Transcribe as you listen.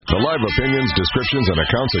The live opinions, descriptions, and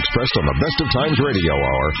accounts expressed on the Best of Times Radio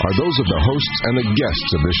Hour are those of the hosts and the guests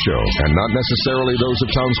of this show, and not necessarily those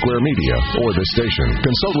of Town Square Media or this station.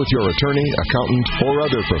 Consult with your attorney, accountant, or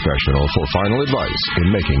other professional for final advice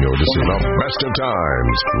in making your decision. The Best of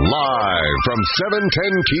Times, live from 710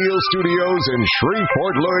 Keel Studios in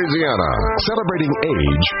Shreveport, Louisiana, celebrating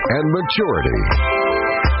age and maturity.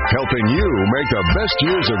 Helping you make the best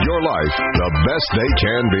years of your life the best they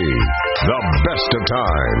can be. The Best of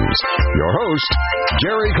Times. Your host,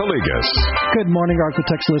 Gary Calligas. Good morning,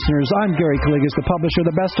 Architects listeners. I'm Gary Calligas, the publisher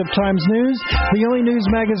of the Best of Times News, the only news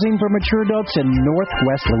magazine for mature adults in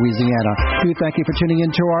Northwest Louisiana. We thank you for tuning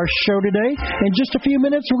into our show today. In just a few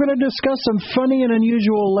minutes, we're going to discuss some funny and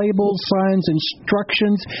unusual labels, signs,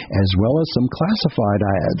 instructions, as well as some classified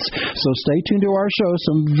ads. So stay tuned to our show.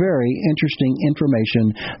 Some very interesting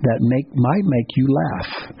information that might make you laugh.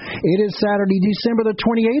 It is Saturday, December the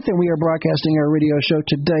 28th, and we are broadcasting our radio show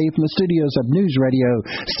today from the studios of News Radio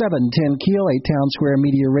 710 Keel, a Town Square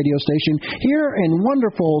Media radio station here in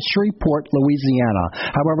wonderful Shreveport,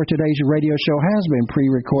 Louisiana. However, today's radio show has been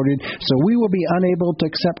pre-recorded, so we will be unable to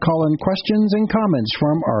accept call-in questions and comments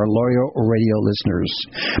from our loyal radio listeners.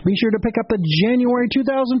 Be sure to pick up the January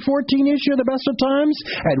 2014 issue of the Best of Times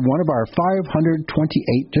at one of our 528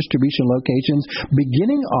 distribution locations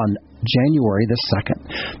beginning on January the 2nd.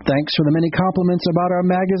 Thanks for the many compliments about our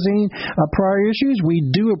magazine. Prior issues, we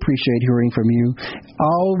do appreciate hearing from you.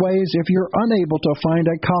 Always, if you're unable to find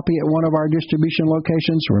a copy at one of our distribution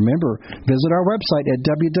locations, remember, visit our website at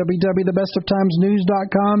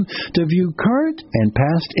www.thebestoftimesnews.com to view current and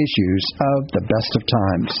past issues of the Best of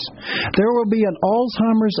Times. There will be an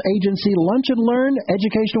Alzheimer's Agency Lunch and Learn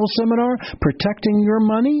educational seminar, Protecting Your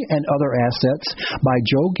Money and Other Assets, by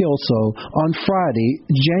Joe Gilso on Friday,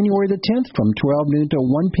 January the 10th from 12 noon to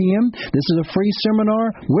 1 p.m. This is a free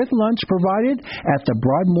seminar with lunch provided at the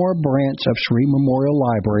Broadmoor branch of Shreve Memorial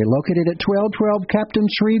Library, located at 1212 Captain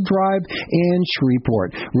Shreve Drive in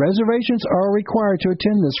Shreveport. Reservations are required to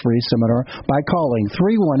attend this free seminar by calling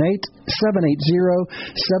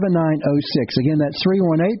 318-780-7906. Again, that's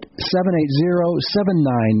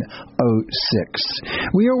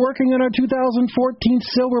 318-780-7906. We are working on our 2014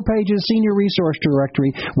 Silver Pages Senior Resource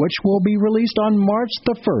Directory, which will be released on March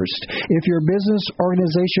the 1st. If your business,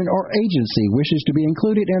 organization, or agency wishes to be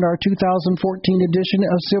included in our 2014 edition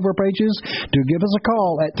of Silver Pages, do give us a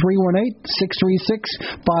call at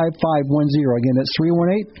 318-636-5510. Again, that's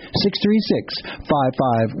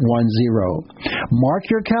 318-636-5510. Mark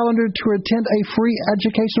your calendar to attend a free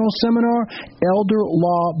educational seminar, Elder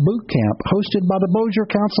Law Boot Camp, hosted by the Bossier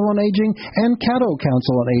Council on Aging and Caddo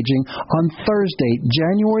Council on Aging on Thursday,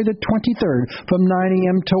 January the 23rd from 9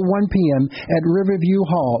 a.m. to 1 p.m. at Riverview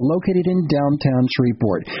Hall, located in downtown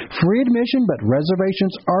Shreveport. Free admission, but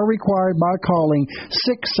reservations are required by calling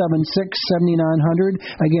 676-7900.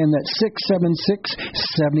 Again, that's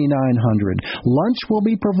 676-7900. Lunch will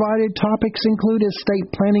be provided. Topics include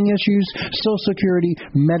estate planning issues, Social Security,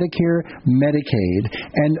 Medicare, Medicaid,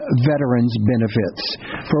 and veterans benefits.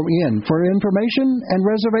 For information and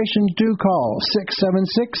reservations, do call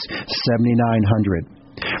 676-7900.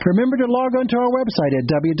 Remember to log on to our website at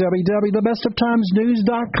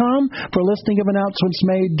www.thebestoftimesnews.com for listing of announcements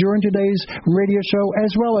made during today's radio show,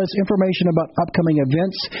 as well as information about upcoming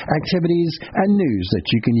events, activities, and news that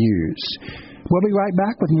you can use. We'll be right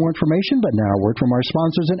back with more information, but now a word from our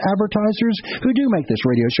sponsors and advertisers who do make this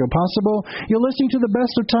radio show possible. You're listening to the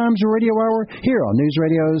Best of Times Radio Hour here on News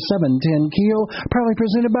Radio 710 Keel, proudly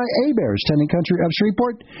presented by Heberts Town and Country of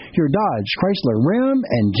Shreveport, your Dodge, Chrysler, Ram,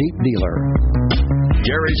 and Jeep dealer.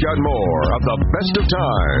 Gary's got more of the Best of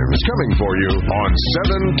Times coming for you on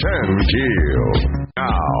 710 Keel.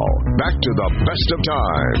 Now, back to the Best of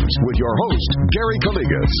Times with your host, Gary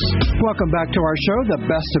Calligas. Welcome back to our show, the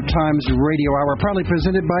Best of Times Radio Hour, proudly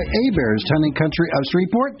presented by Heberts Town and Country of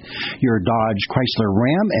Shreveport, your Dodge, Chrysler,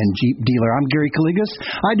 Ram, and Jeep dealer. I'm Gary Calligas.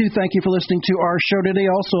 I do thank you for listening to our show today.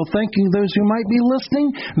 Also, thanking those who might be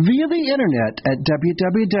listening via the internet at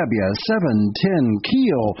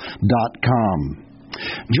www.710keel.com.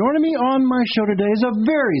 Joining me on my show today is a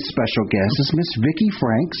very special guest. It's Miss Vicki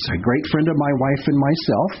Franks, a great friend of my wife and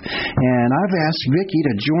myself. And I've asked Vicki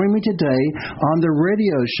to join me today on the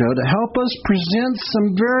radio show to help us present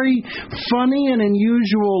some very funny and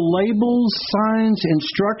unusual labels, signs,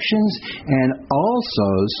 instructions, and also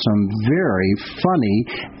some very funny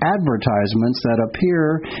advertisements that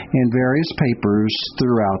appear in various papers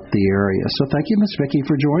throughout the area. So thank you, Miss Vicki,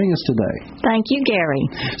 for joining us today. Thank you, Gary.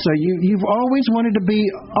 So you've always wanted to be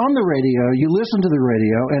on the radio. You listen to the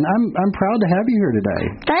radio, and I'm proud to have you here today.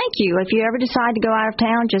 Thank you. If you ever decide to go out of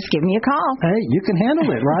town, just give me a call. Hey, you can handle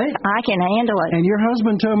it, right? I can handle it. And your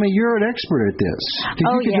husband told me you're an expert at this.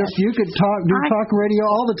 You could talk radio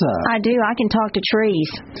all the time. I do. I can talk to trees.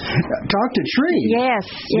 Talk to trees? Yes.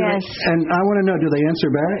 And I want to know, do they answer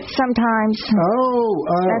back? Sometimes. Oh.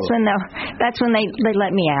 That's when they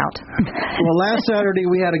let me out. Well, last Saturday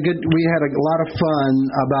we had a lot of fun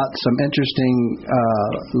about some interesting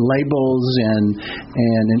labels and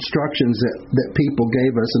instructions that people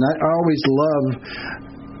gave us, and I always love.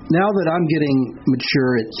 Now that I'm getting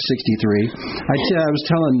mature at 63, I was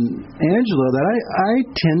telling Angela that I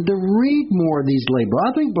tend to read more of these labels.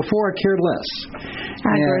 I think before I cared less.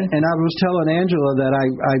 I agree. And I was telling Angela that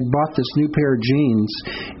I bought this new pair of jeans,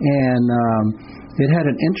 and it had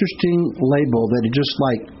an interesting label that it just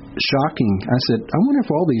shocking. I said, I wonder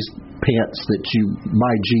if all these pants that you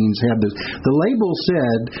buy jeans have this. The label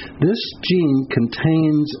said, this jean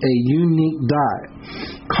contains a unique dye.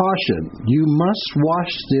 Caution, you must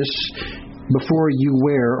wash this before you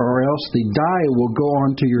wear, or else the dye will go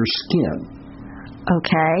onto your skin.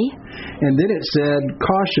 Okay. And then it said,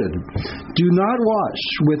 caution, do not wash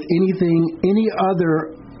with any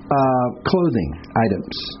other clothing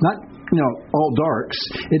items. Not all darks.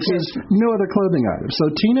 It says no other clothing items. So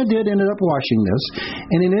Tina ended up washing this,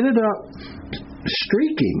 and it ended up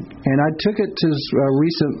streaking. And I took it to a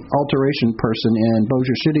recent alteration person in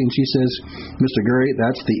Bossier City, and she says, Mr. Gurry,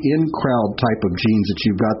 that's the in-crowd type of jeans that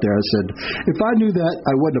you've got there. I said, if I knew that,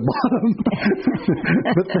 I wouldn't have bought them.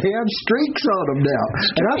 But they have streaks on them now.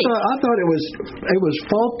 And I thought it was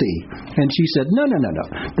faulty. And she said, no.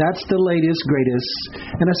 That's the latest, greatest.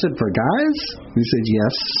 And I said, for guys? He said,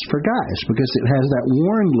 yes, for guys, because it has that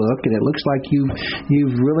worn look, and it looks like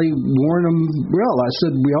you've really worn them well. I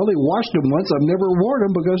said, we only washed them once. I've never worn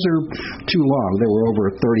them because they're too long. They were over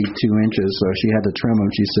 32 inches, so she had to trim them.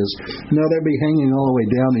 She says, no, they'll be hanging all the way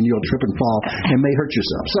down, and you'll trip and fall and may hurt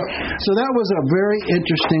yourself. So that was a very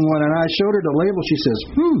interesting one, and I showed her the label. She says,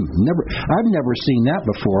 I've never seen that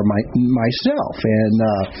before myself. And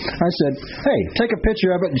I said, hey, take a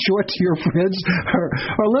picture of it and show it to your friends,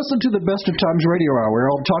 or listen to the Best of Times Radio Hour.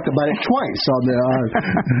 I'll talk about it twice on the.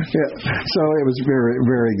 So it was very,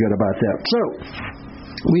 very good about that. So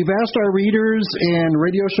we've asked our readers and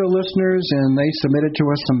radio show listeners, and they submitted to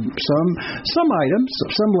us some items,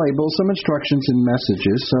 some labels, some instructions and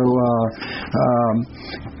messages. So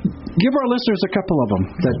give our listeners a couple of them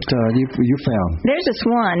that you found. There's this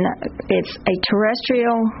one. It's a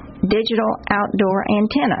terrestrial digital outdoor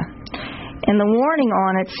antenna. And the warning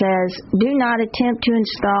on it says, do not attempt to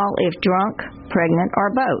install if drunk, pregnant, or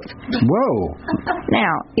both. Whoa.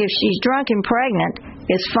 Now, if she's drunk and pregnant,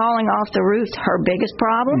 is falling off the roof her biggest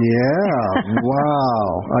problem? Yeah. Wow.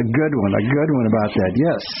 A good one about that.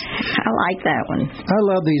 Yes. I like that one. I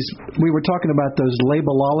love these. We were talking about those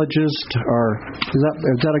labelologists, or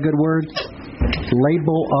is that a good word?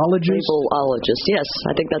 Labelologist? Labelologist, yes.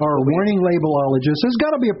 I think that's... Or warning labelologist. There's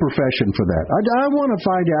got to be a profession for that. I want to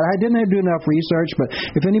find out. I didn't do enough research, but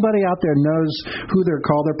if anybody out there knows who they're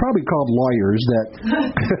called, they're probably called lawyers that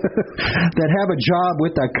that have a job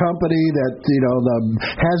with a company that, the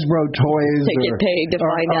Hasbro toys. They get paid to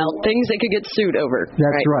find out things they could get sued over.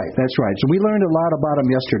 That's right. That's right. So we learned a lot about them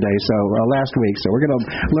yesterday, last week, so we're going to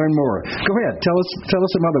learn more. Go ahead. Tell us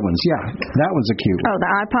some other ones. Yeah, that one's a cute one. Oh,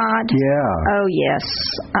 the iPod? Yeah. Oh, yes.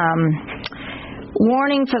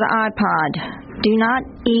 Warning for the iPod. Do not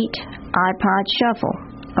eat iPod Shuffle.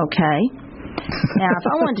 Okay. Now, if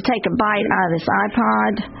I wanted to take a bite out of this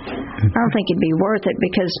iPod, I don't think it'd be worth it,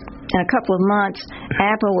 because in a couple of months,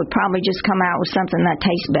 Apple would probably just come out with something that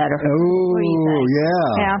tastes better. Oh,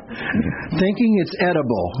 yeah. Thinking it's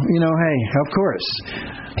edible. Hey, of course.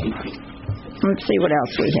 Let's see what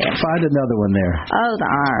else we have. Find another one there. Oh, the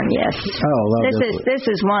iron, yes. Oh, love this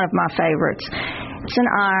is one of my favorites. It's an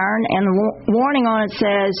iron, and the warning on it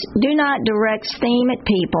says, do not direct steam at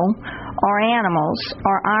people or animals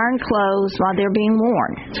or iron clothes while they're being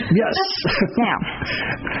worn. Yes. Now,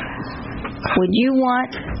 would you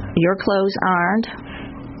want your clothes ironed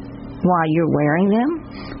while you're wearing them?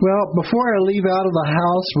 Well, before I leave out of the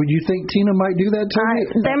house, would you think Tina might do that to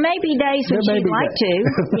me? There may be days when she'd like to.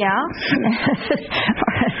 Yeah.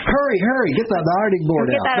 Hurry, get that ironing board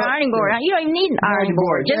out. Get that ironing board out. You don't even need an ironing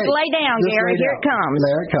board. Just lay down, Gary. Here it comes.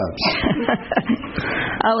 There it comes.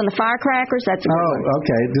 Oh, and the firecrackers, that's a good one. Oh,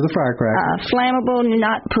 okay. Do the firecrackers. Flammable, do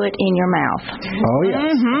not put in your mouth. Oh,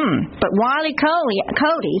 yes. Mm-hmm. But Wile E.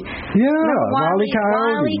 Coyote. Yeah, Wile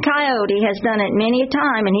E. Coyote has done it many a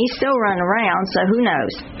time, and he's still running around, so who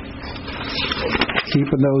knows?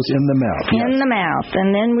 keeping those in the mouth. In the mouth.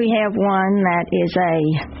 And then we have one that is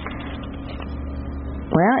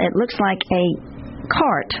it looks like a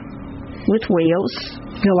cart with wheels.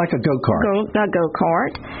 Like a go-kart. A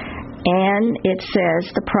go-kart. And it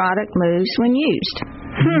says the product moves when used.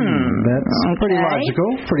 That's pretty logical.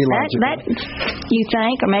 That you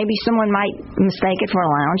think, or maybe someone might mistake it for a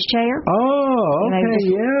lounge chair. Oh,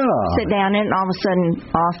 okay, sit down in it, and all of a sudden,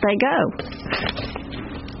 off they go.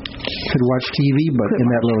 Could watch TV, but in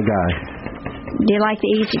that little guy. Do you like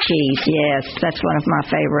the Easy Cheese? Yes, that's one of my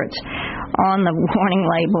favorites. On the warning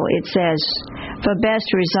label, it says, for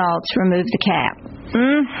best results, remove the cap.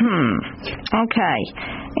 Okay.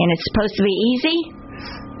 And it's supposed to be easy?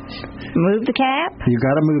 Move the cap? You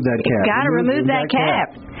got to move that cap. Got to remove that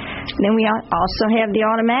cap. Then we also have the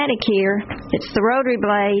automatic here. It's the rotary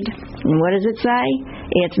blade. And what does it say?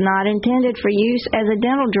 It's not intended for use as a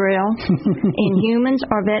dental drill in humans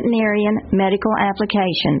or veterinarian medical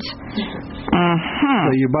applications.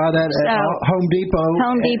 So you buy that at Home Depot.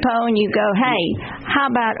 Home Depot, and you go, hey,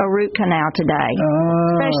 how about a root canal today?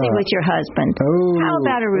 Especially with your husband. How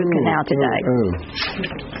about a root canal today?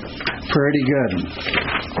 Pretty good.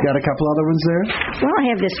 Got a couple other ones there? Well,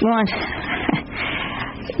 I have this one.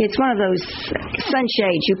 It's one of those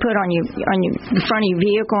sunshades you put on the front of your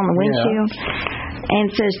vehicle on the windshield. And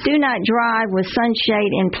it says, do not drive with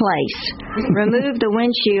sunshade in place. Remove the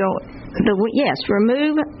windshield.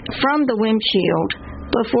 Remove from the windshield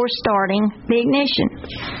before starting the ignition.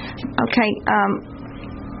 Okay,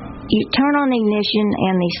 you turn on the ignition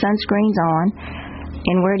and the sunscreen's on,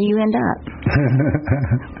 and where do you end up?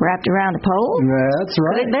 Wrapped around a pole? That's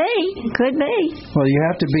right. Could be. Well, you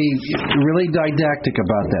have to be really didactic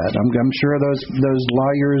about that. I'm sure those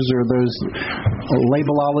lawyers or those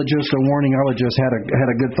labelologists or warningologists had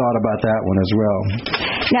a good thought about that one as well.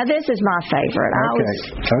 Now, this is my favorite. I was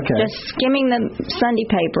just skimming the Sunday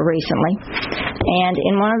paper recently, and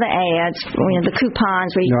in one of the ads, the coupons,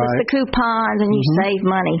 where you put the coupons and you save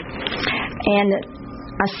money. And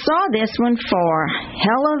I saw this one for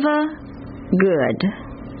Helva Good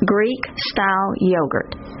Greek-style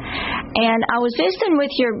yogurt. And I was visiting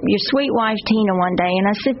with your sweet wife, Tina, one day, and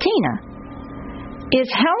I said, Tina,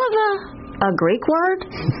 is Helva a Greek word?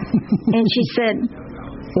 And she said,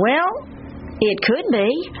 well, it could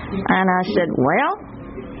be. And I said, well,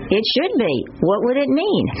 it should be. What would it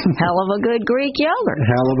mean? Hell of a good Greek yogurt.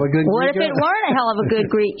 Hell of a good What Greek if it weren't a hell of a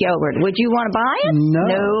good Greek yogurt? Would you want to buy it?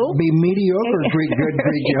 No. Be mediocre good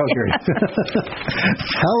Greek yogurt.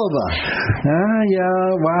 Hell of a.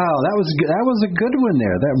 Wow. That was a good one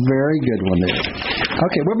there. That very good one there.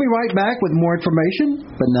 Okay, we'll be right back with more information.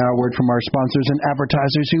 But now a word from our sponsors and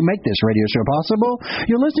advertisers who make this radio show possible.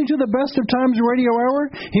 You're listening to the Best of Times Radio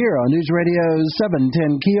Hour here on News Radio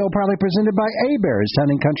 710 Keel, proudly presented by Heberts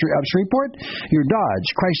Town and Country of Shreveport, your Dodge,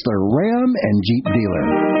 Chrysler, Ram, and Jeep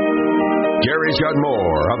dealer. Gary's got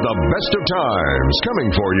more of the Best of Times coming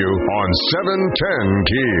for you on 710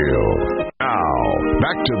 Keel. Now,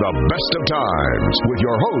 back to the Best of Times with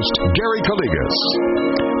your host, Gary Calligas.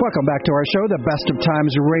 Welcome back to our show, the Best of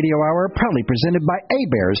Times Radio Hour, proudly presented by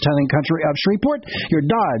Heberts Town and Country of Shreveport, your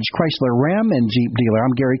Dodge, Chrysler, Ram, and Jeep dealer.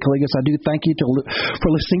 I'm Gary Calligas. I do thank you for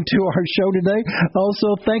listening to our show today.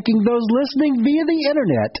 Also thanking those listening via the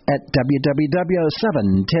internet at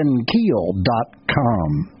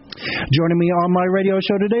www.710keel.com. Joining me on my radio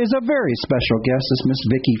show today is a very special guest. It's Miss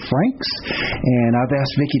Vicki Franks, and I've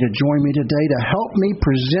asked Vicki to join me today to help me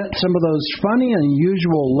present some of those funny,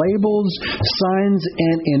 unusual labels, signs,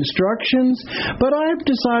 and instructions. But I've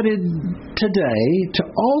decided today to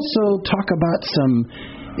also talk about some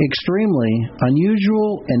extremely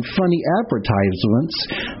unusual and funny advertisements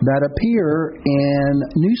that appear in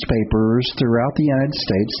newspapers throughout the United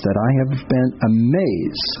States that I have been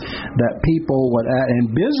amazed that people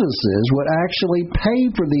and businesses would actually pay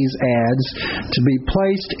for these ads to be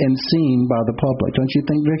placed and seen by the public. Don't you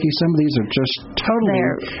think, Vicki? Some of these are just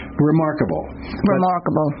totally remarkable.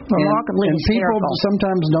 Remarkably and people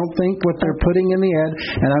sometimes don't think what they're putting in the ad,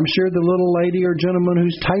 and I'm sure the little lady or gentleman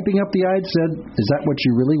who's typing up the ad said, is that what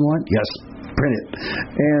you really want? Yes, print it.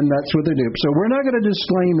 And that's what they do. So we're not going to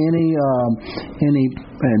disclaim any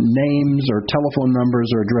names or telephone numbers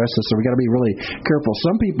or addresses, so we got to be really careful.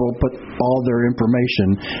 Some people put all their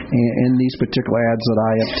information in these particular ads that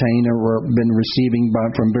I obtain or been receiving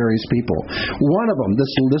from various people. One of them,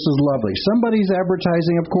 this is lovely. Somebody's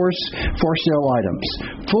advertising, of course, for sale items.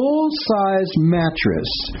 Full-size mattress,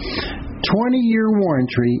 20-year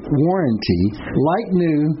warranty, like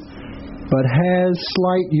new, but has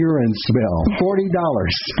slight urine smell. $40.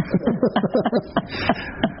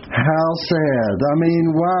 How sad. I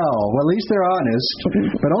mean, wow. Well, at least they're honest.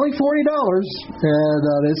 But only $40.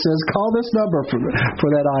 And it says, call this number for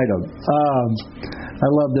that item. I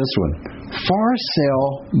love this one. For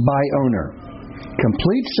sale by owner.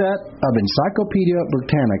 Complete set of Encyclopedia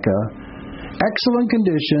Britannica. Excellent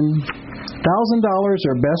condition. $1,000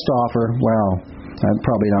 or best offer. Wow.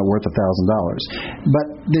 Probably not worth $1,000. But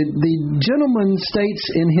the gentleman states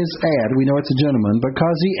in his ad, we know it's a gentleman,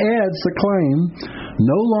 because he adds the claim,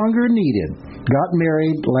 no longer needed. Got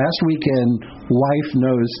married last weekend. Wife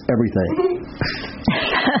knows everything.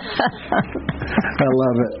 I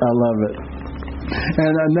love it. I love it.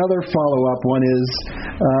 And another follow-up one is,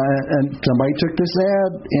 and somebody took this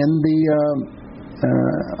ad in the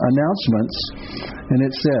announcements, and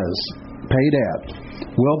it says, paid ad.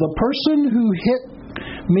 Will the person who hit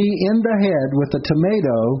me in the head with a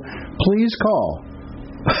tomato please call?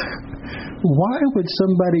 Why would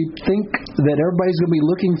somebody think that everybody's going to be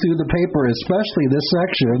looking through the paper, especially this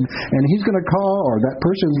section, and he's going to call, or that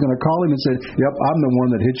person's going to call him and say, yep, I'm the one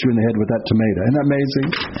that hit you in the head with that tomato. Isn't that amazing?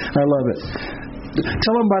 I love it.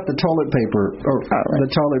 Tell them about the toilet paper,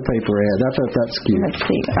 the toilet paper ad. I thought that's cute. Let's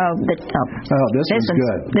see. This one's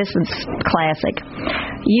good. This one's classic.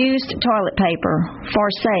 Used toilet paper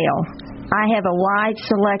for sale. I have a wide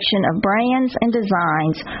selection of brands and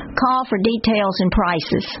designs. Call for details and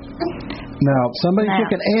prices. Now, somebody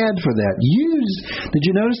took an ad for that. Used. Did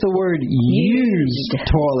you notice the word used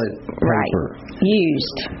toilet paper? Right.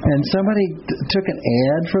 Used. And somebody took an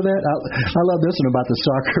ad for that? I love this one about the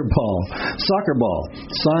soccer ball. Soccer ball.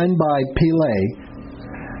 Signed by Pelé,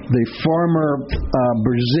 the former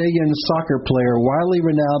Brazilian soccer player, widely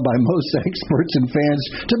renowned by most experts and fans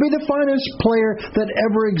to be the finest player that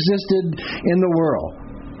ever existed in the world.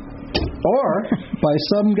 Or by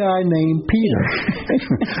some guy named Peter.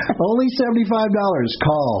 Only $75.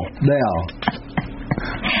 Call now.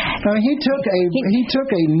 Now he took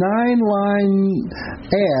a 9-line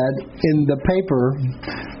ad in the paper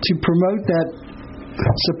to promote that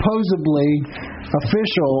supposedly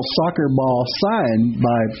official soccer ball signed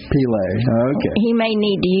by Pelé. Okay. He may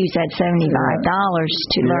need to use that $75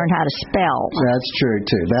 to learn how to spell. That's true,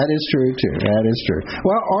 too. That is true, too. That is true.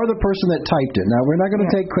 Well, or the person that typed it. Now, we're not going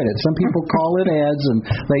to take credit. Some people call it ads, and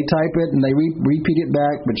they type it, and they repeat it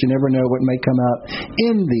back, but you never know what may come out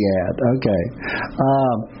in the ad. Okay.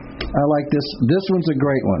 I like this. This one's a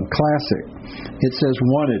great one. Classic. It says,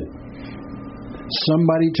 wanted.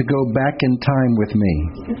 Somebody to go back in time with me.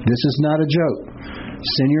 This is not a joke.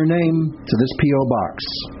 Send your name to this P.O. box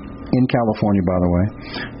in California, by the way.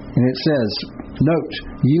 And it says, note,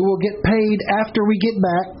 you will get paid after we get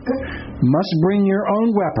back. Must bring your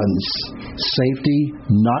own weapons. Safety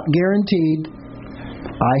not guaranteed.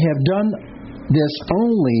 I have done this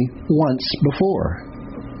only once before.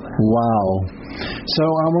 Wow. So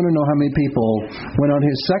I want to know how many people went on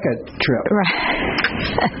his second trip.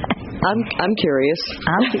 Right. I'm curious.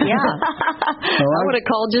 Yeah. I would have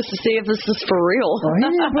called just to see if this is for real. Well, he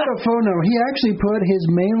didn't put a phone number. He actually put his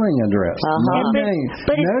mailing address. No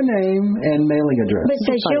name and mailing address. But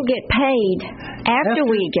says you'll get paid after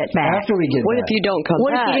we get back. After we get what back. If you don't come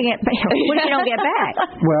what back? What if you don't get back?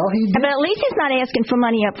 Well, he did. But at least he's not asking for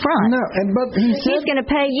money up front. No, but he's going to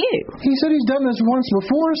pay you. He said he's done this once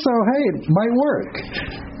before, so hey, it might work.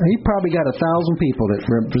 He probably got 1,000 people that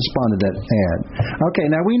responded to that ad. Okay,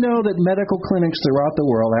 now we know that medical clinics throughout the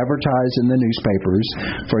world advertise in the newspapers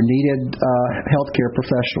for needed healthcare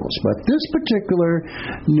professionals. But this particular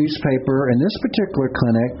newspaper and this particular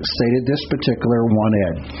clinic stated this particular one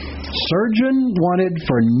ad. Surgeon wanted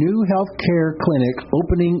for new healthcare clinic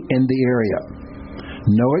opening in the area.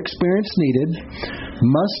 No experience needed.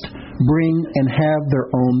 Must bring and have their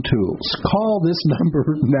own tools. Call this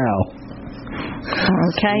number now.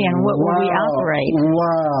 Okay, and what will we operate?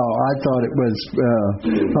 Wow, I thought it was.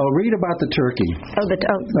 Read about the turkey.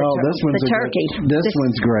 This one's turkey. This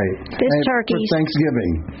one's great. This turkey for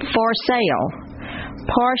Thanksgiving. For sale,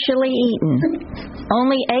 partially eaten,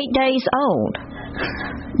 only 8 days old.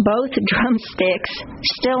 Both drumsticks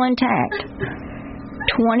still intact.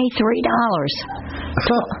 $23.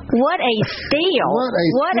 What a steal!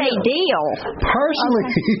 What a deal! Partially.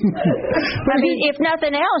 I mean, if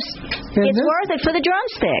nothing else, it's worth it for the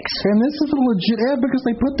drumsticks. And this is a legit ad because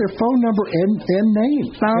they put their phone number and name.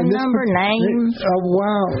 Phone number, name.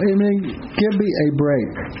 Wow! I mean, give me a break.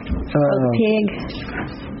 Pig.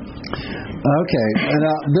 Okay, and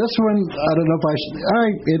this one, I don't know if I should.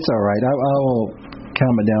 It's all right. I will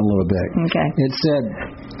calm it down a little bit. Okay. It said,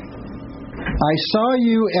 I saw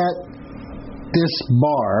you at this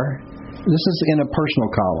bar. This is in a personal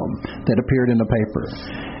column that appeared in the paper.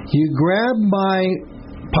 You grabbed my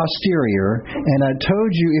posterior, and I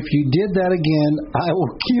told you if you did that again, I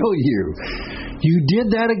will kill you. You did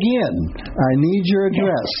that again. I need your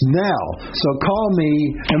address now, so call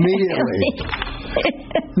me immediately.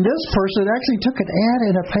 This person actually took an ad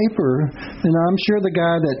in a paper, and I'm sure the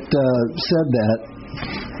guy that said that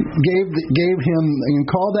gave him and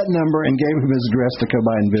called that number and gave him his address to come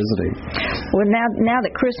by and visit him. Well, now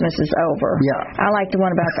that Christmas is over, I like the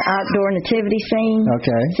one about the outdoor nativity scene.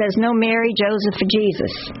 Okay. It says, no Mary, Joseph, or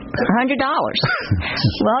Jesus. $100.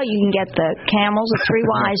 Well, you can get the camels, the 3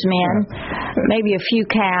 wise men, maybe a few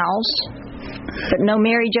cows, but no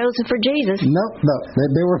Mary, Joseph, or Jesus. No.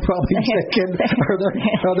 They were probably taken, or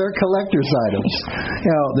they're collector's items.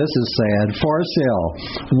 Now, this is sad. For sale,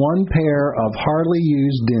 1 pair of hardly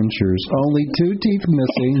used dentures, only 2 teeth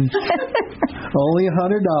missing, only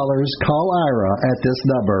 $100. Call Ira at this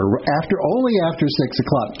number only after 6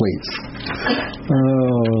 o'clock, please.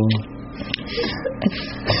 Oh.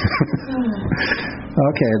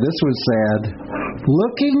 Okay, this was sad.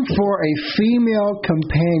 Looking for a female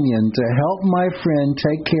companion to help my friend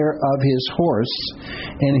take care of his horse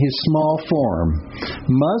in his small farm.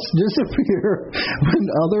 Must disappear when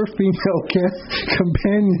other female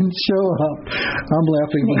companions show up. I'm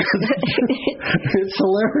laughing because it's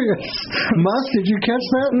hilarious. Did you catch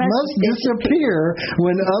that? Must disappear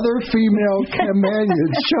when other female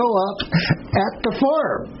companions show up at the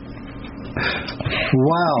farm.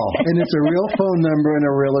 Wow. And it's a real phone number and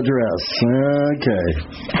a real address. Okay.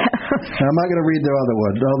 I'm not going to read the other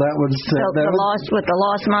one. No, that one's... with the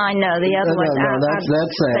lost mine, no. The other one... No, that's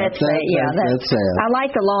sad. That's sad. I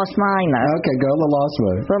like the lost mine, though. Okay, go to the lost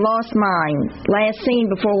one. The lost mine. Last seen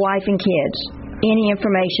before wife and kids. Any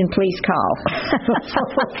information, please call.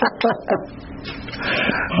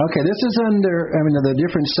 Okay, this is under, the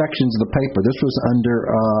different sections of the paper. This was under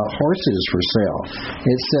horses for sale.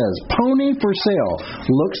 It says, pony for sale.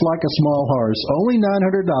 Looks like a small horse. Only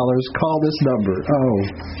 $900. Call this number. Oh.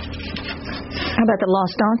 How about the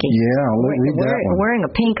lost donkey? Yeah, read that one. Wearing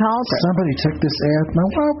a pink halter. Somebody took this ad. Now,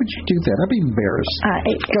 why would you do that? I'd be embarrassed.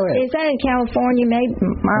 Go ahead. Is that in California? Maybe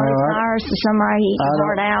Miley Cyrus or somebody eating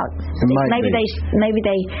hard out? Maybe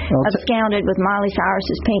they absconded with Miley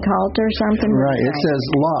Cyrus's pink halter or something. Right. It says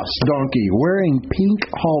lost donkey wearing pink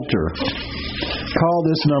halter. Call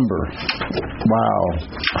this number. Wow.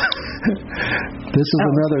 This is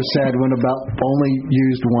another sad one about only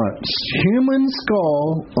used once. Human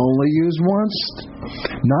skull only used once,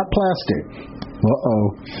 not plastic. Uh-oh.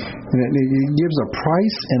 It gives a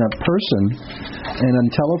price and a person and a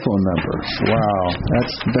telephone number. Wow.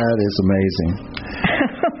 That is amazing.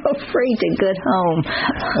 Free to good home.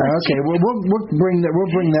 Okay, well, we'll bring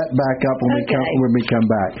that back up when we come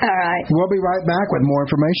back. All right. We'll be right back with more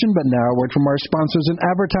information, but now a word from our sponsors and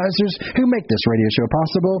advertisers who make this radio show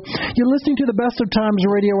possible. You're listening to the Best of Times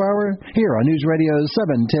Radio Hour here on News Radio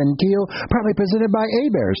 710 Keel, proudly presented by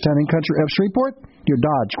Heberts Town & Country of Shreveport, your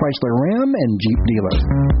Dodge, Chrysler, Ram, and Jeep dealer.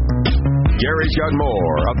 Gary's got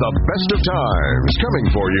more of the Best of Times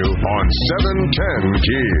coming for you on 710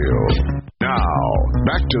 Keel. Now,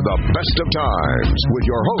 back to the Best of Times with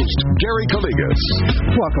your host, Gary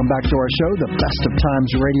Calligas. Welcome back to our show, the Best of Times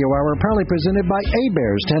Radio Hour, proudly presented by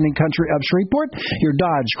Heberts Town & Country of Shreveport, your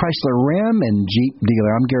Dodge, Chrysler, Ram, and Jeep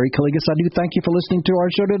dealer. I'm Gary Calligas. I do thank you for listening to our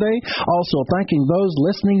show today. Also, thanking those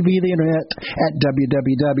listening via the internet at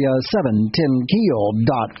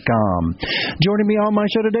www.710keel.com. Joining me on my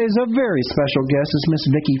show today is a very special guest, is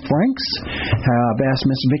Miss Vicki Franks. I've asked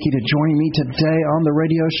Miss Vicki to join me today on the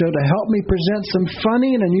radio show to help me present some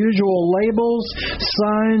funny and unusual labels,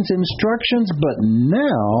 signs, instructions, but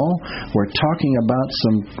now we're talking about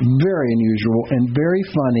some very unusual and very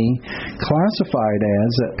funny classified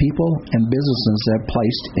ads that people and businesses have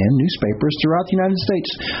placed in newspapers throughout the United States,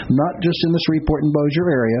 not just in the Shreveport and Bossier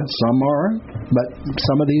area. Some are, but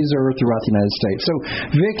some of these are throughout the United States. So,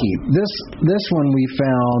 Vicki, this one we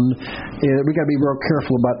found, we got to be real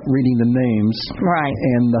careful about reading the names, right,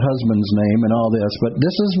 and the husband's name and all this, but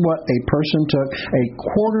this is what a person took a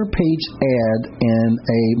quarter-page ad in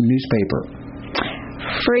a newspaper.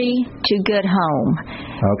 Free to good home.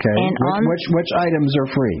 Okay. And which items are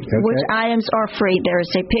free? Okay. Which items are free?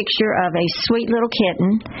 There's a picture of a sweet little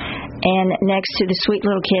kitten, and next to the sweet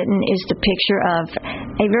little kitten is the picture of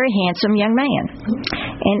a very handsome young man.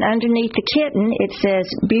 And underneath the kitten, it says,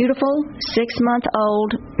 beautiful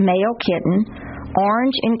 6-month-old male kitten,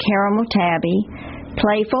 orange and caramel tabby,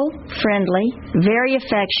 playful, friendly, very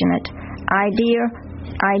affectionate,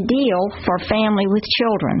 ideal for family with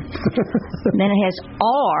children. Then it has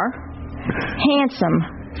R, handsome,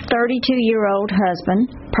 32-year-old husband,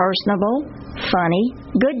 personable, funny,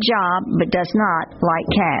 good job, but does not like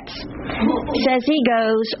cats. Says he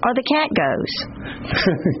goes or the cat goes.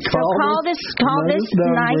 So call this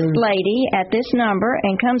nice lady at this number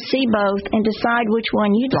and come see both and decide which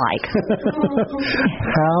one you'd like.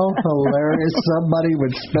 How hilarious. Somebody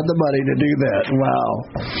would spend the money to do that. Wow.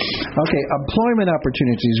 Okay, employment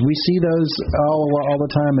opportunities. We see those all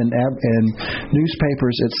the time in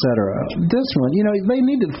newspapers, etc. This one, they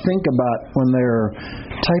need to think about when they're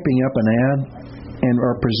typing up an ad and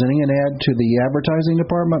are presenting an ad to the advertising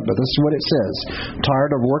department, but this is what it says.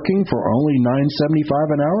 Tired of working for only $9.75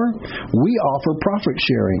 an hour? We offer profit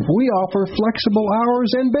sharing. We offer flexible hours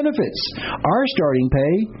and benefits. Our starting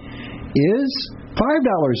pay is $5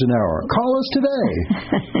 an hour. Call us today.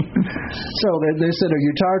 So they said, are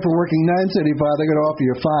you tired for working $9.75? They're going to offer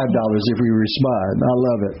you $5 if you respond. I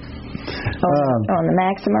love it. On the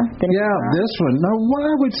Maxima? This one. Now, why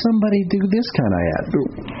would somebody do this kind of ad?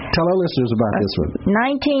 Tell our listeners about this one.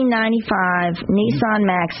 1995 Nissan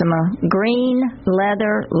Maxima, green,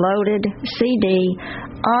 leather, loaded, CD,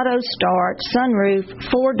 auto start, sunroof,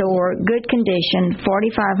 4-door, good condition,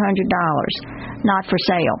 $4,500. Not for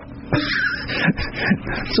sale.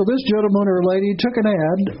 So this gentleman or lady took an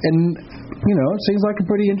ad, and it seems like a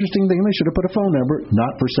pretty interesting thing. They should have put a phone number.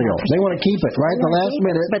 Not for sale. They want to keep it right at the last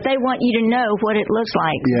minute. But they want you to know what it looks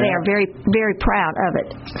like. Yeah. They are very, very proud of it.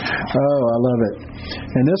 Oh, I love it.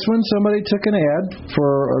 And this one, somebody took an ad for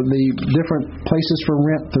the different places for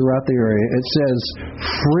rent throughout the area. It says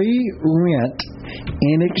free rent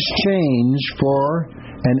in exchange for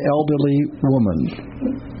an elderly woman.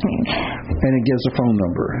 And it gives a phone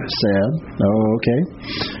number. Sad. Oh, okay.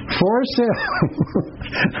 For sale.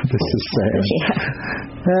 This is sad.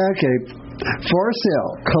 Yeah. Okay. For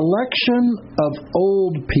sale. Collection of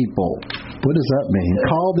old people. What does that mean?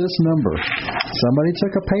 Call this number. Somebody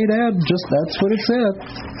took a paid ad. That's what it said.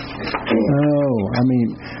 Oh,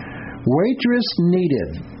 waitress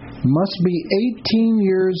needed. Must be 18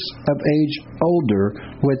 years of age older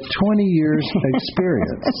with 20 years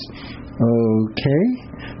experience. Okay.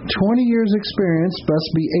 20 years experience must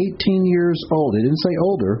be 18 years old. They didn't say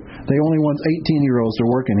older. They only want 18-year-olds to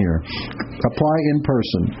work in here. Apply in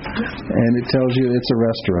person. And it tells you it's a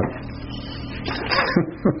restaurant.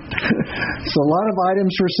 So a lot of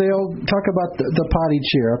items for sale. Talk about the potty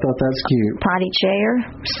chair. I thought that's cute. Potty chair,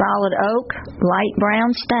 solid oak, light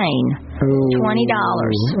brown stain. $20.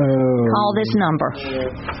 Call this number.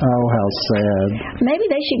 Oh, how sad. Maybe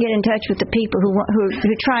they should get in touch with the people who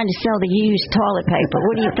are trying to sell the used toilet paper.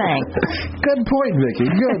 What do you think? Good point, Vicki.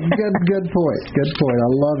 Good point. Good point. I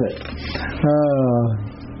love it.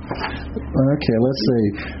 Okay, let's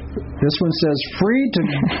see. This one says free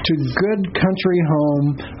to good country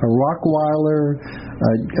home, a Rottweiler,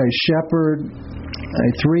 a Shepherd,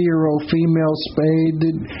 a 3-year-old female spayed,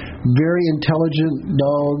 very intelligent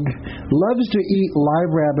dog, loves to eat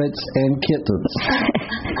live rabbits and kittens,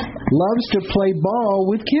 loves to play ball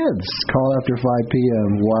with kids. Call after 5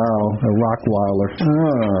 p.m. Wow, a Rottweiler.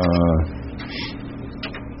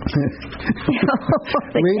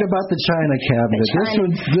 Read about the China cabinet. This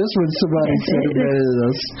one somebody said about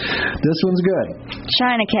this. This one's good.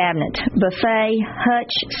 China cabinet, buffet,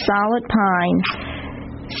 hutch, solid pine,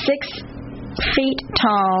 6 feet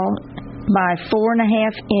tall by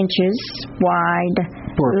 4.5 inches wide,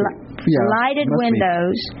 lighted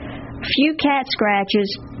windows, few cat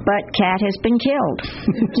scratches, but cat has been killed.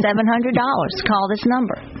 $700. Call this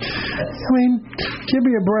number. Give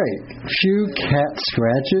me a break. Few cat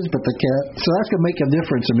scratches, but the cat. So that's going to make a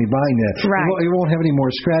difference in me buying that. Right. It won't have any more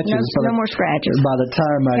scratches. No more scratches. By the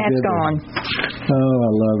time I Cat's get gone. Oh,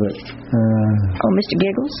 I love it. Mr.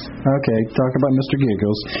 Giggles? Okay, talk about Mr.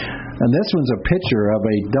 Giggles. And this one's a picture of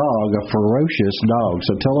a dog, a ferocious dog.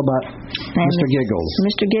 So tell about Mr. Giggles.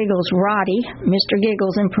 Mr. Giggles, Roddy. Mr.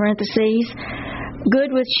 Giggles in parentheses.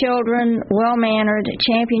 Good with children, well-mannered,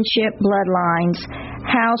 championship bloodlines,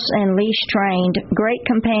 house and leash trained, great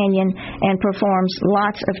companion, and performs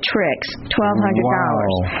lots of tricks. $1,200.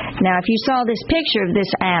 Wow. Now, if you saw this picture of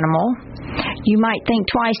this animal, you might think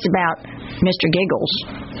twice about Mr. Giggles.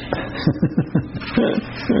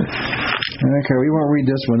 Okay, we won't read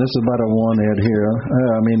this one. This is about a wanted here.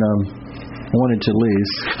 Wanted to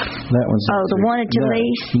lease. That one's. The wanted to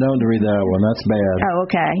lease? Don't read that one. That's bad. Oh,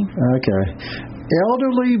 okay. Okay.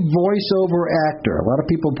 Elderly voiceover actor. A lot of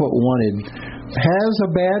people put wanted. Has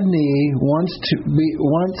a bad knee. Wants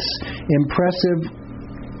impressive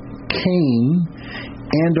cane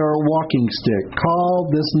and or walking stick.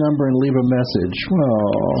 Call this number and leave a message.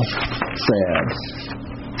 Oh, sad.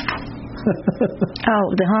 Oh,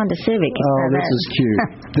 the Honda Civic. Oh, this is cute.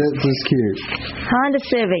 This is cute. Honda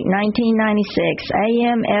Civic, 1996,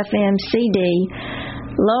 AM, FM, CD,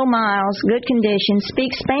 low miles, good condition,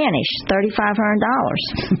 speaks Spanish,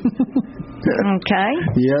 $3,500. Okay.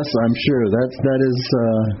 Yes, I'm sure that is,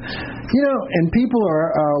 and people are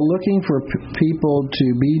looking for people to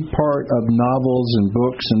be part of novels and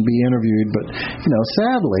books and be interviewed. But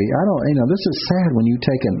sadly, this is sad when you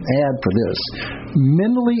take an ad for this.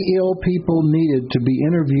 Mentally ill people needed to be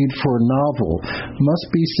interviewed for a novel must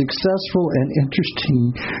be successful and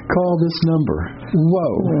interesting. Call this number.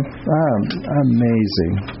 Whoa,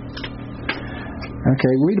 amazing.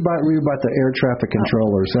 Okay, read about the air traffic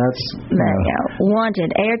controllers. That's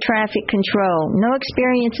wanted air traffic control. No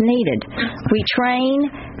experience needed. We train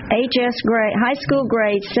HS grade, high school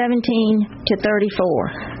grade 17 to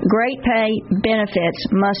 34. Great pay, benefits.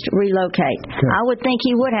 Must relocate. Okay. I would think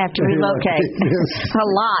he would have to relocate a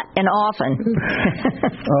lot and often.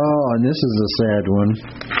 And this is a sad one.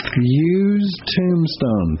 Use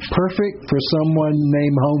tombstone. Perfect for someone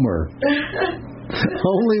named Homer.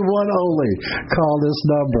 Only. Call this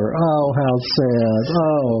number. Oh, how sad.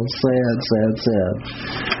 Oh, sad.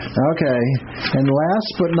 Okay. And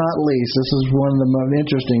last but not least, this is one of the most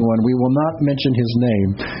interesting one. We will not mention his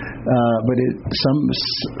name, but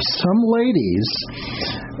some ladies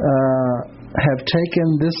have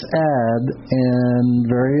taken this ad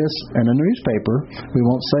in a newspaper. We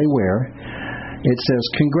won't say where. It says,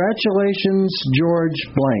 "Congratulations, George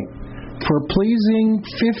Blank. For pleasing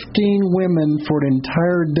 15 women for an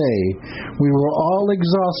entire day. We were all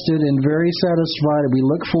exhausted and very satisfied. We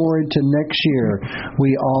look forward to next year.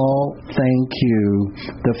 We all thank you,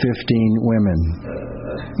 the 15 women."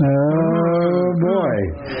 Oh, boy.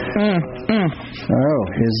 Oh,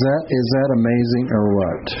 is that amazing or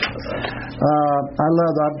what?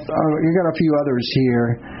 You got a few others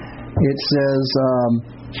here. It says...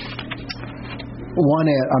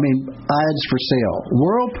 ads for sale.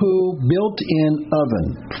 Whirlpool built-in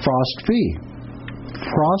oven. Frost-free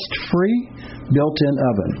built-in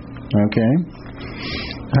oven. Okay.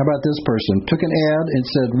 How about this person? Took an ad and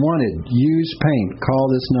said, "Wanted, use paint. Call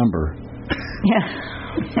this number." Yeah.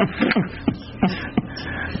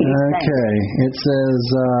 Okay. It says,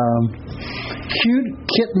 cute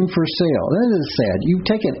kitten for sale. That is sad. You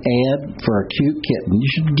take an ad for a cute kitten, you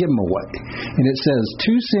should give them away. And it says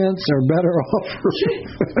 2 cents or better offer.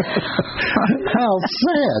 How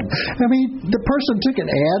sad. I mean, the person took an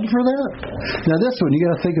ad for that? Now this one, you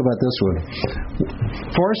got to think about this one.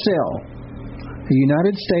 For sale, the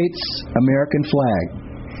United States American flag.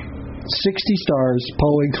 60 stars,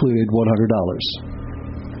 pole included, $100.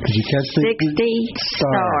 Did you catch 60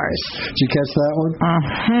 stars. Did you catch that one?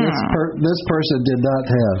 This person did not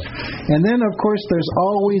have. And then, of course, there's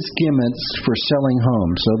always gimmicks for selling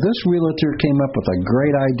homes. So this realtor came up with a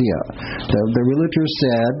great idea. The realtor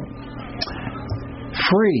said,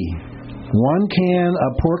 free 1 can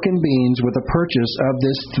of pork and beans with the purchase of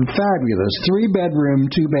this fabulous 3-bedroom,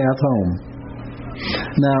 2-bath home.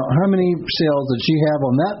 Now, how many sales did she have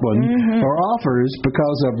on that one, or offers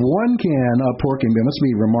because of 1 can of pork and beans? Must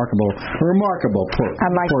be remarkable pork.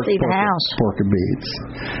 I'd like to see the house. Pork and beans.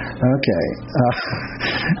 Okay.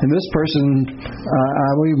 And this person, I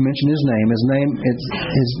will even mention his name.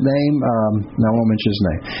 No, I won't mention his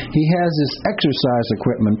name. He has this exercise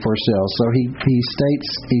equipment for sale. So he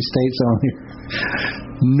states on here,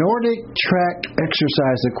 Nordic Track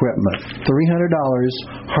exercise equipment, $300,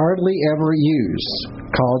 hardly ever used.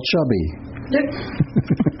 Called Chubby.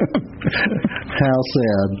 How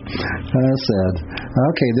sad.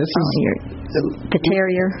 Okay, this is the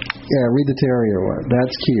terrier. Yeah, read the terrier one.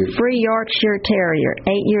 That's cute. Free Yorkshire Terrier,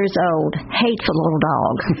 8 years old. Hateful little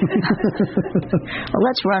dog. Well,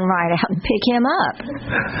 let's run right out and pick him up.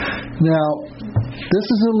 Now, this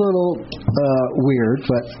is a little weird,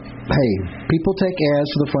 but hey, people take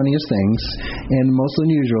ads for the funniest things and most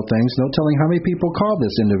unusual things. No telling how many people call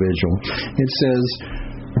this individual. It says,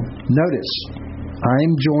 notice,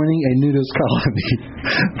 I'm joining a nudist colony.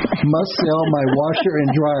 Must sell my washer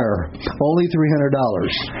and dryer. Only $300.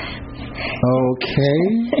 Okay.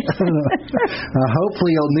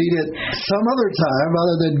 Hopefully you'll need it some other time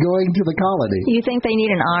other than going to the colony. You think they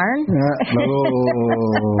need an iron?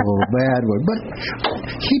 Bad one. But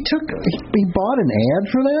he bought an ad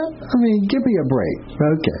for that? I mean, give me a break.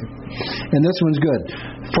 Okay. And this one's good.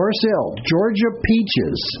 For sale, Georgia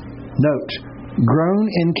peaches. Note, grown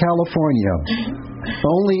in California.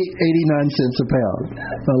 Only 89 cents a pound.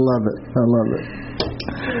 I love it.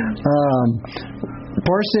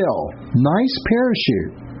 For sale, nice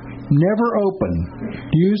parachute. never open,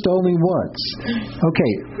 used only once.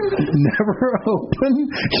 Okay, never open,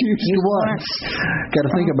 used once. Got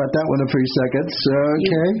to think about that one a few seconds.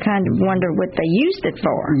 Okay. You kind of wonder what they used it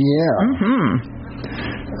for. Yeah. Mm-hmm.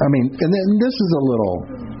 I mean, and then this is a little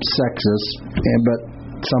sexist, but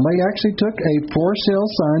somebody actually took a for sale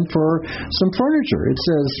sign for some furniture. It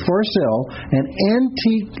says, for sale, an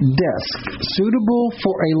antique desk suitable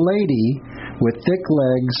for a lady with thick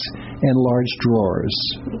legs and large drawers.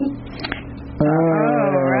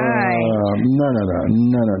 Right. No.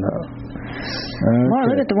 Okay. Well,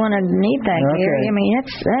 look at the one underneath that, Gary. I mean,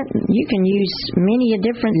 that you can use many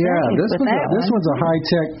different things with that one. This one's a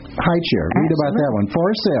high-tech high chair. Read about that one. For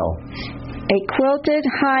sale. A quilted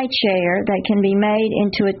high chair that can be made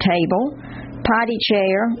into a table, potty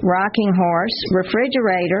chair, rocking horse,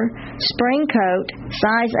 refrigerator, spring coat,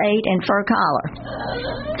 size 8, and fur collar.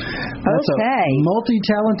 That's a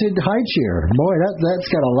multi-talented high chair. Boy, that's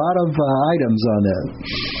got a lot of items on that.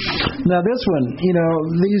 Now this one,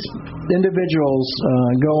 these individuals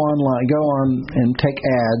go on and take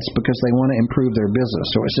ads because they want to improve their business.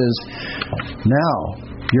 So it says, now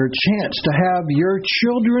your chance to have your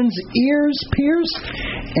children's ears pierced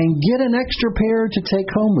and get an extra pair to take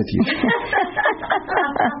home with you.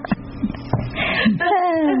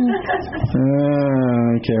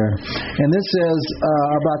 Okay. And this says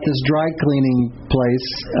about this dry cleaning place,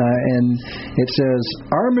 and it says,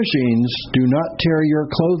 our machines do not tear your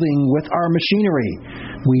clothing with our machinery.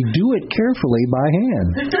 We do it carefully by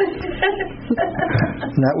hand.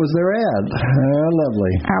 That was their ad.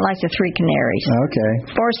 Lovely. I like the 3 canaries.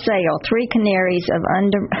 Okay. For sale, 3 canaries of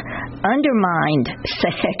undermined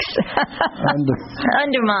sex.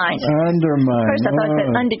 Undermined. First I thought it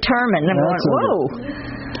said undetermined. I'm going, whoa.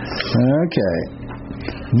 Okay.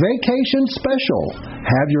 Vacation special.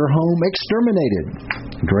 Have your home exterminated.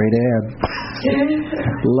 Great ad.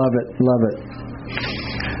 Love it.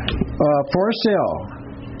 For sale,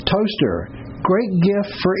 toaster. Great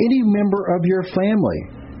gift for any member of your family,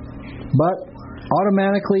 but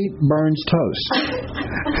automatically burns toast.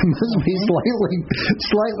 Must be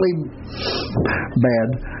slightly bad.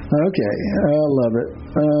 Okay, I love it.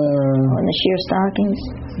 On the sheer stockings.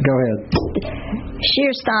 Go ahead.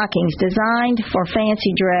 Sheer stockings designed for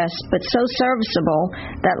fancy dress, but so serviceable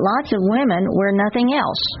that lots of women wear nothing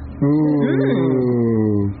else.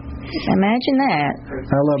 Ooh. Imagine that. I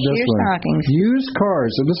love this sheer one. Stockings. Used cars.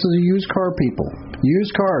 So this is a used car people.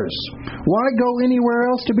 Used cars. Why go anywhere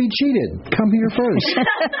else to be cheated? Come here first.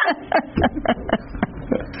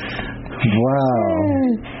 Wow.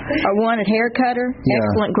 A wanted hair cutter. Yeah.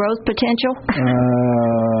 Excellent growth potential.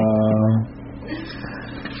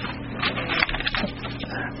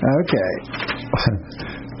 Okay.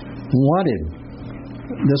 Wanted.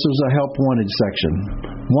 This was a help wanted section.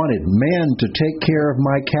 Wanted, man to take care of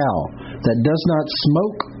my cow that does not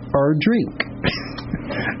smoke or drink.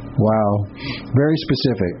 Wow. Very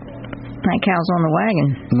specific. My cow's on the wagon.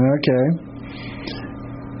 Okay.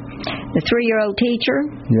 The 3-year-old teacher.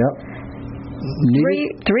 Yep.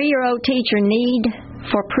 3-year-old teacher need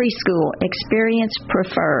for preschool. Experience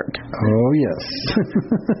preferred. Oh, yes.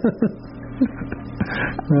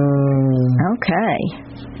 Okay.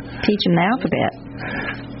 Teach them the alphabet.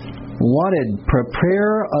 Wanted,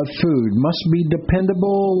 prepare of food. Must be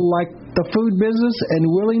dependable like the food business and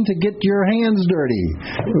willing to get your hands dirty.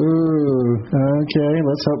 Ooh, okay,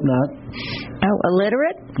 let's hope not. Oh,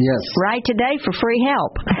 illiterate? Yes. Write today for free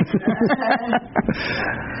help. I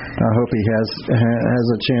hope he has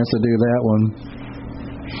a chance to do that one.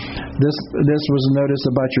 This was a notice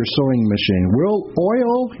about your sewing machine. We'll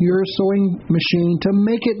oil your sewing machine to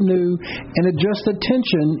make it new and adjust the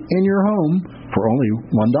tension in your home for only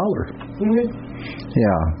 $1.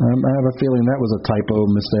 Yeah, I have a feeling that was a typo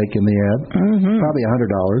mistake in the ad. Probably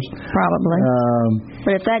 $100. Probably.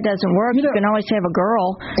 But if that doesn't work, you can always have a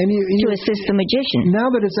girl to assist the magician. Now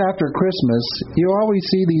that it's after Christmas, you always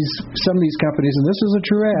see some of these companies, and this is a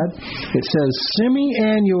true ad. It says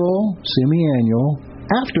semi-annual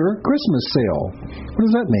after Christmas sale. What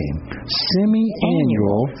does that mean?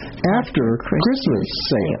 Semi-annual after Christmas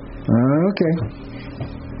sale. Okay.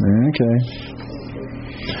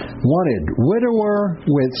 Wanted, widower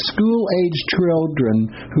with school-age children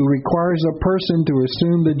who requires a person to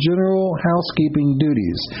assume the general housekeeping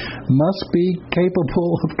duties. Must be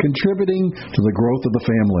capable of contributing to the growth of the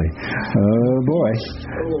family. Oh, boy.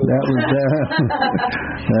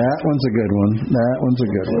 That one's a good one.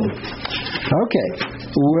 Okay.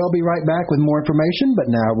 We'll be right back with more information,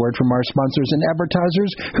 but now a word from our sponsors and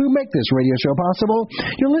advertisers who make this radio show possible.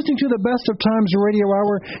 You're listening to the Best of Times Radio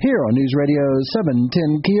Hour here on News Radio 710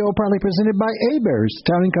 Keel, proudly presented by A-Bears,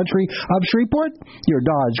 Town and Country of Shreveport, your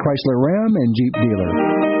Dodge, Chrysler, Ram, and Jeep dealer.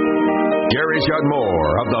 Gary's got more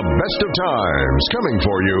of the best of times coming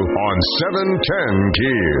for you on 710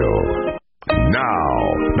 Keel. Now,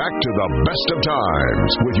 back to the best of times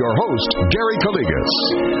with your host, Gary Calligas.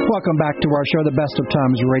 Welcome back to our show, The Best of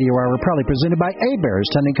Times Radio Hour, proudly presented by A-Bears,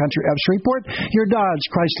 Town and Country of Shreveport, your Dodge,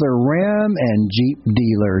 Chrysler, Ram, and Jeep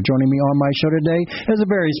dealer. Joining me on my show today as a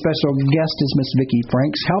very special guest is Miss Vicki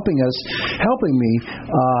Franks, helping me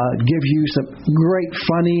give you some great,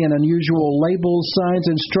 funny, and unusual labels, signs,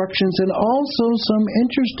 instructions, and also some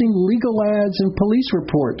interesting legal ads and police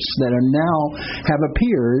reports that are now have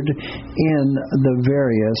appeared in the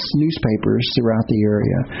various newspapers throughout the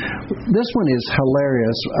area. This one is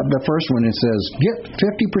hilarious. The first one, it says, get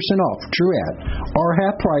 50% off, true ad, or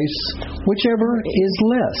half price, whichever is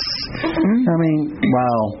less. I mean,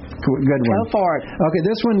 wow, good one. Go for it. Okay,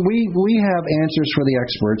 this one, we have answers for the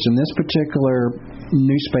experts, and this particular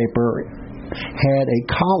newspaper had a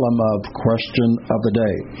column of question of the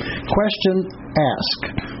day. Question asked,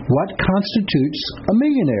 what constitutes a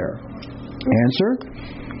millionaire? Answer,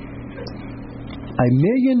 a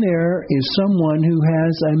millionaire is someone who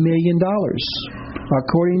has $1 million,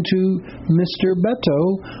 according to Mr. Beto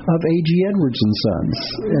of A.G. Edwards and Sons.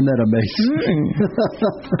 Isn't that amazing?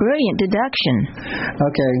 Brilliant deduction.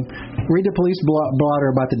 Okay, read the police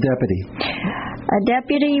blotter about the deputy. A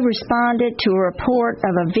deputy responded to a report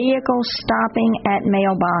of a vehicle stopping at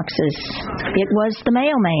mailboxes. It was the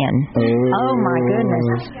mailman. Oh my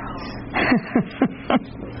goodness.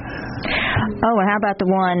 Oh, and how about the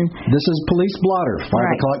one... This is police blotter, 5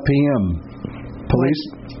 o'clock p.m. Police...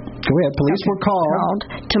 Go ahead. Police were called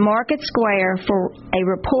to Market Square for a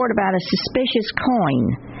report about a suspicious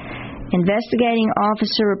coin. Investigating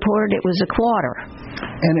officer reported it was a quarter.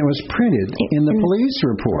 And it was printed in the police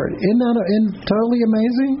report. Isn't that totally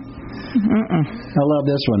amazing? I love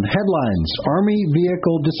this one. Headlines, Army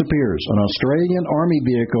vehicle disappears. An Australian Army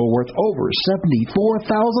vehicle worth over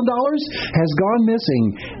 $74,000 has gone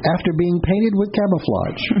missing after being painted with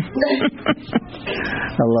camouflage.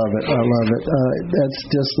 I love it. That's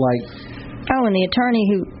just like... Oh, and the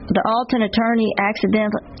Alton attorney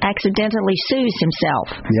accidentally sues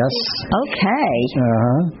himself. Yes. Okay.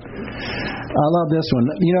 I love this one.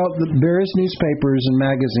 You know, the various newspapers and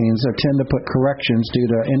magazines tend to put corrections due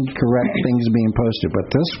to incorrect things being posted, but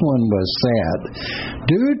this one was sad.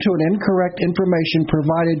 Due to an incorrect information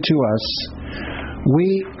provided to us,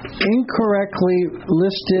 we incorrectly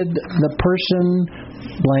listed the person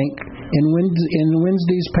blank in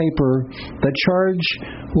Wednesday's paper. The charge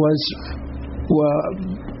was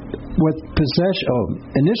with possession.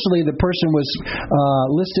 Initially, the person was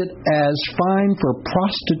listed as fined for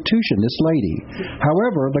prostitution, this lady.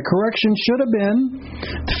 However, the correction should have been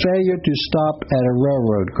failure to stop at a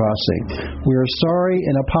railroad crossing. We are sorry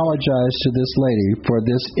and apologize to this lady for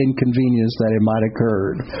this inconvenience that it might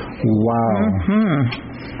occurred. Wow.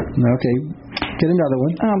 Okay. Get another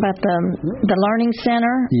one. Oh, about the Learning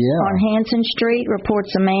Center on Hanson Street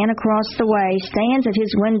reports a man across the way stands at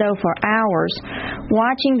his window for hours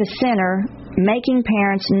watching the center, making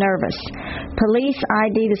parents nervous. Police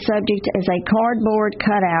ID the subject as a cardboard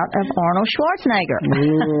cutout of Arnold Schwarzenegger.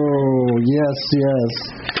 Oh, yes.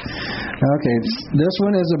 Okay, this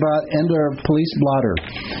one is about Ender Police Blotter.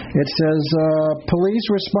 It says, police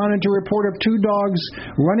responded to a report of 2 dogs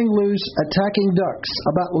running loose, attacking ducks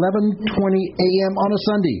about 11:20 a.m. on a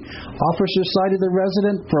Sunday. Officers cited the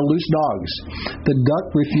resident for loose dogs. The duck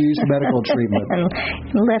refused medical treatment. And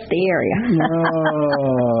left the area.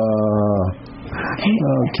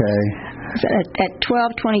 Okay. At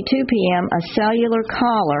 12:22 p.m., a cellular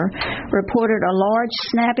caller reported a large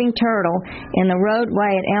snapping turtle in the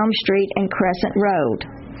roadway at Elm Street and Crescent Road.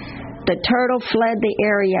 The turtle fled the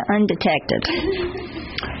area undetected.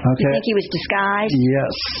 Okay. You think he was disguised?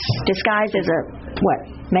 Yes. Disguised as a what?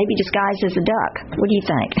 Maybe disguised as a duck. What do you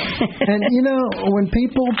think? And, you know, when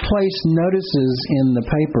people place notices in the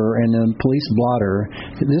paper and in Police Blotter,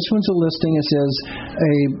 this one's a listing. It says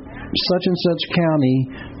a such-and-such county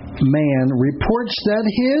man reports that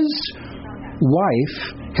his wife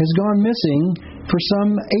has gone missing for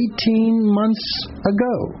some 18 months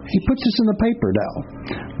ago. He puts this in the paper now.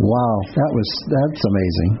 Wow, that's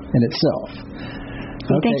amazing in itself.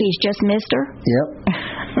 You think he's just Mr.? Yep.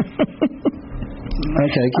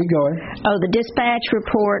 Okay, keep going. Oh, the dispatch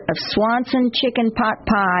report of Swanson Chicken Pot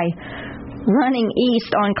Pie running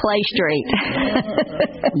east on Clay Street.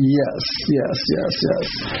 Yes.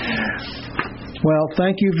 Well,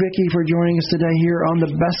 thank you, Vicki, for joining us today here on the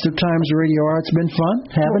Best of Times Radio Hour. It's been fun,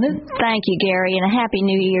 haven't it? Thank you, Gary, and a Happy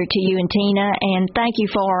New Year to you and Tina. And thank you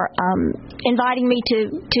for inviting me to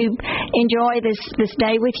enjoy this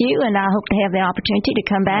day with you. And I hope to have the opportunity to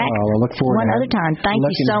come back I look forward one to other time. Thank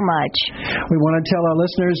you so much. We want to tell our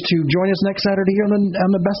listeners to join us next Saturday here on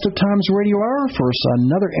the Best of Times Radio Hour for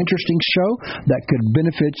another interesting show that could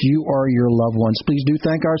benefit you or your loved ones. Please do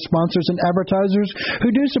thank our sponsors and advertisers who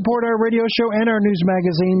do support our radio show and our news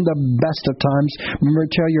magazine, The Best of Times. Remember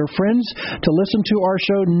to tell your friends to listen to our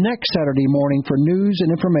show next Saturday morning for news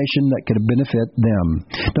and information that could benefit them.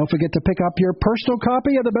 Don't forget to pick up your personal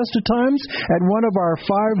copy of The Best of Times at one of our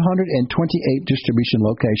 528 distribution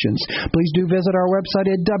locations. Please do visit our website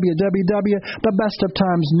at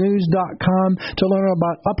www.thebestoftimesnews.com to learn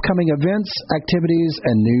about upcoming events, activities,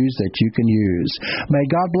 and news that you can use. May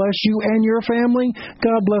God bless you and your family.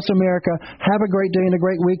 God bless America. Have a great day and a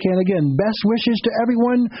great weekend. Again, best wishes to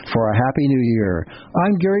everyone for a Happy New Year.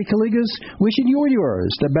 I'm Gary Calligas, wishing you and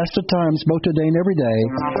yours the best of times both today and every day.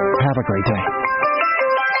 Have a great day.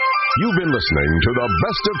 You've been listening to the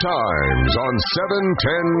Best of Times on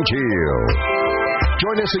 710 Keel.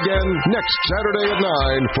 Join us again next Saturday at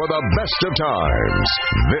 9 for the Best of Times.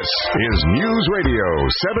 This is News Radio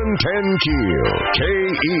 710 Keel,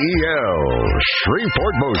 KEEL,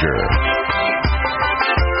 Shreveport Bossier.